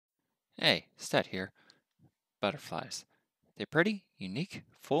Hey, Stet here. Butterflies. They're pretty, unique,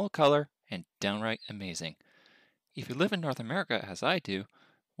 full of color, and downright amazing. If you live in North America, as I do,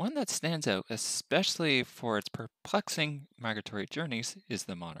 one that stands out, especially for its perplexing migratory journeys, is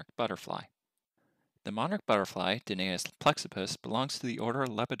the monarch butterfly. The monarch butterfly, Danaus plexippus, belongs to the order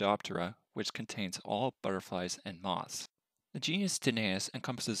Lepidoptera, which contains all butterflies and moths. The genus Danaus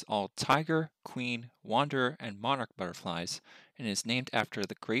encompasses all tiger, queen, wanderer, and monarch butterflies, and is named after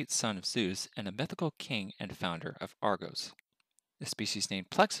the great son of Zeus and a mythical king and founder of Argos. The species name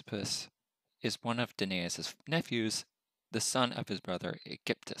Plexippus is one of Danaus's nephews, the son of his brother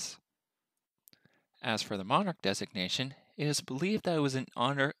Aegyptus. As for the monarch designation, it is believed that it was in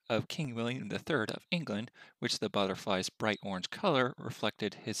honor of King William III of England, which the butterfly's bright orange color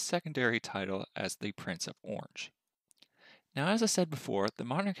reflected his secondary title as the Prince of Orange. Now, as I said before, the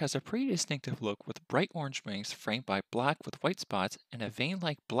monarch has a pretty distinctive look with bright orange wings framed by black with white spots and a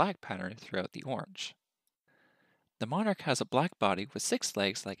vein-like black pattern throughout the orange. The monarch has a black body with 6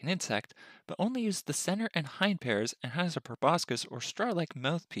 legs like an insect, but only uses the center and hind pairs and has a proboscis or straw-like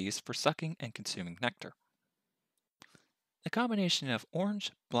mouthpiece for sucking and consuming nectar. The combination of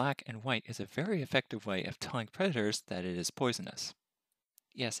orange, black, and white is a very effective way of telling predators that it is poisonous.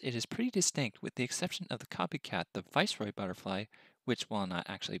 Yes, it is pretty distinct with the exception of the copycat, the viceroy butterfly, which, while not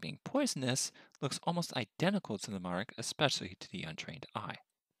actually being poisonous, looks almost identical to the monarch, especially to the untrained eye.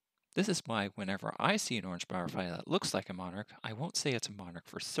 This is why whenever I see an orange butterfly that looks like a monarch, I won't say it's a monarch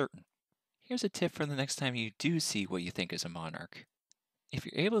for certain. Here's a tip for the next time you do see what you think is a monarch. If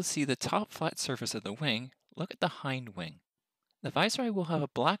you're able to see the top flat surface of the wing, look at the hind wing. The viceroy will have a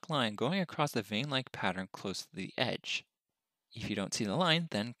black line going across the vein-like pattern close to the edge. If you don't see the line,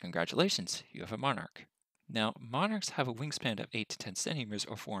 then congratulations, you have a monarch. Now, monarchs have a wingspan of 8 to 10 centimeters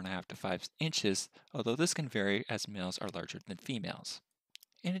or 4.5 to 5 inches, although this can vary as males are larger than females.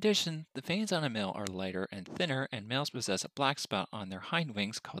 In addition, the veins on a male are lighter and thinner, and males possess a black spot on their hind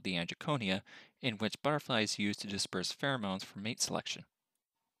wings called the angeconia, in which butterflies use to disperse pheromones for mate selection.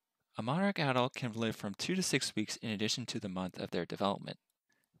 A monarch adult can live from 2 to 6 weeks in addition to the month of their development,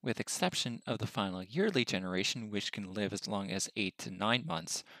 with exception of the final yearly generation, which can live as long as 8 to 9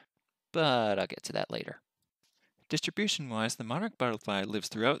 months, but I'll get to that later. Distribution-wise, the monarch butterfly lives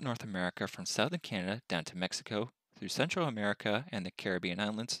throughout North America from southern Canada down to Mexico, through Central America and the Caribbean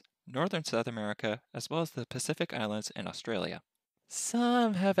islands, northern South America, as well as the Pacific Islands and Australia.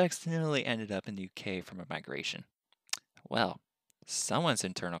 Some have accidentally ended up in the UK from a migration. Well, someone's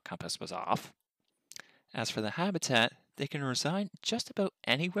internal compass was off. As for the habitat, they can reside just about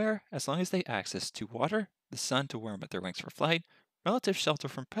anywhere as long as they have access to water, the sun to warm up their wings for flight, relative shelter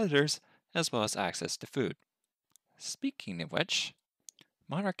from predators, as well as access to food. Speaking of which,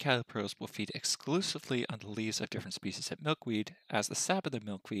 monarch caterpillars will feed exclusively on the leaves of different species of milkweed, as the sap of the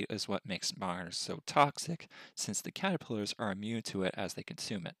milkweed is what makes monarchs so toxic, since the caterpillars are immune to it as they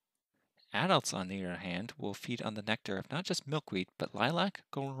consume it. Adults, on the other hand, will feed on the nectar of not just milkweed, but lilac,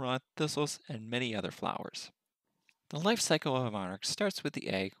 goldenrod, thistles, and many other flowers. The life cycle of a monarch starts with the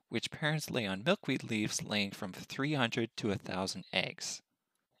egg, which parents lay on milkweed leaves, laying from 300 to 1,000 eggs.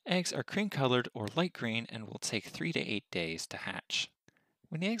 Eggs are cream-colored or light green and will take 3 to 8 days to hatch.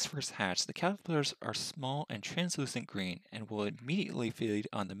 When the eggs first hatch, the caterpillars are small and translucent green and will immediately feed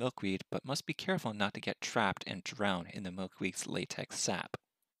on the milkweed, but must be careful not to get trapped and drown in the milkweed's latex sap.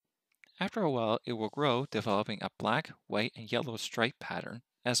 After a while, it will grow, developing a black, white, and yellow stripe pattern,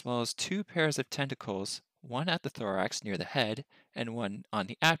 as well as 2 pairs of tentacles, one at the thorax near the head, and one on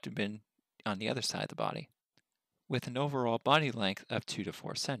the abdomen on the other side of the body, with an overall body length of 2 to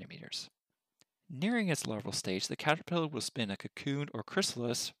 4 centimeters. Nearing its larval stage, the caterpillar will spin a cocoon or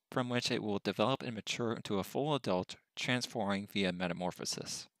chrysalis from which it will develop and mature into a full adult, transforming via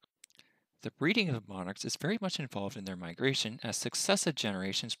metamorphosis. The breeding of monarchs is very much involved in their migration, as successive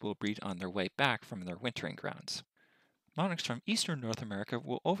generations will breed on their way back from their wintering grounds. Monarchs from eastern North America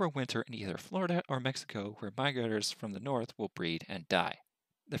will overwinter in either Florida or Mexico, where migrators from the north will breed and die.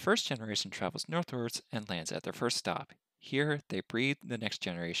 The first generation travels northwards and lands at their first stop. Here, they breed the next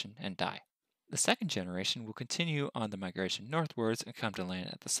generation and die. The second generation will continue on the migration northwards and come to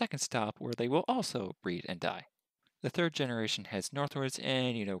land at the second stop, where they will also breed and die. The third generation heads northwards,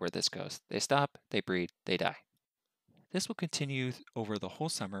 and you know where this goes. They stop, they breed, they die. This will continue over the whole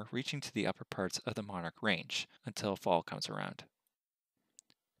summer, reaching to the upper parts of the monarch range, until fall comes around.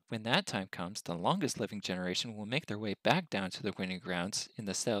 When that time comes, the longest living generation will make their way back down to the wintering grounds in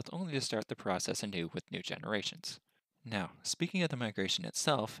the south, only to start the process anew with new generations. Now, speaking of the migration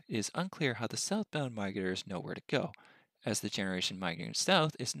itself, it is unclear how the southbound migrators know where to go, as the generation migrating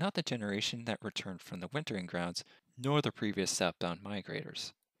south is not the generation that returned from the wintering grounds, nor the previous southbound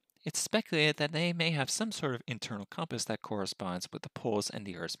migrators. It's speculated that they may have some sort of internal compass that corresponds with the poles and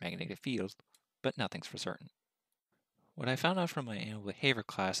the Earth's magnetic field, but nothing's for certain. What I found out from my animal behavior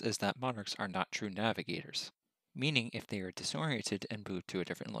class is that monarchs are not true navigators, meaning if they are disoriented and moved to a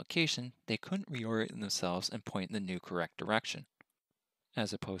different location, they couldn't reorient themselves and point in the new correct direction,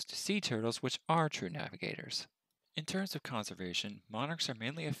 as opposed to sea turtles, which are true navigators. In terms of conservation, monarchs are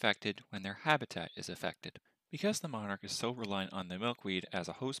mainly affected when their habitat is affected. Because the monarch is so reliant on the milkweed as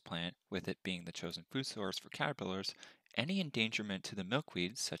a host plant, with it being the chosen food source for caterpillars, any endangerment to the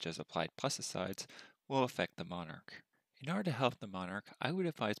milkweed, such as applied pesticides, will affect the monarch. In order to help the monarch, I would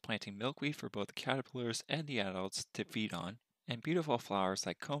advise planting milkweed for both the caterpillars and the adults to feed on, and beautiful flowers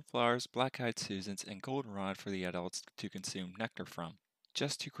like coneflowers, black-eyed Susans, and goldenrod for the adults to consume nectar from,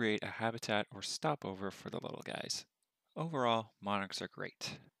 just to create a habitat or stopover for the little guys. Overall, monarchs are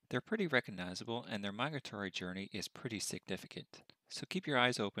great. They're pretty recognizable and their migratory journey is pretty significant. So keep your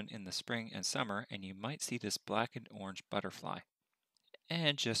eyes open in the spring and summer and you might see this black and orange butterfly.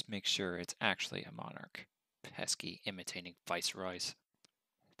 And just make sure it's actually a monarch. Pesky imitating viceroys.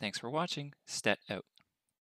 Thanks for watching. Stet out.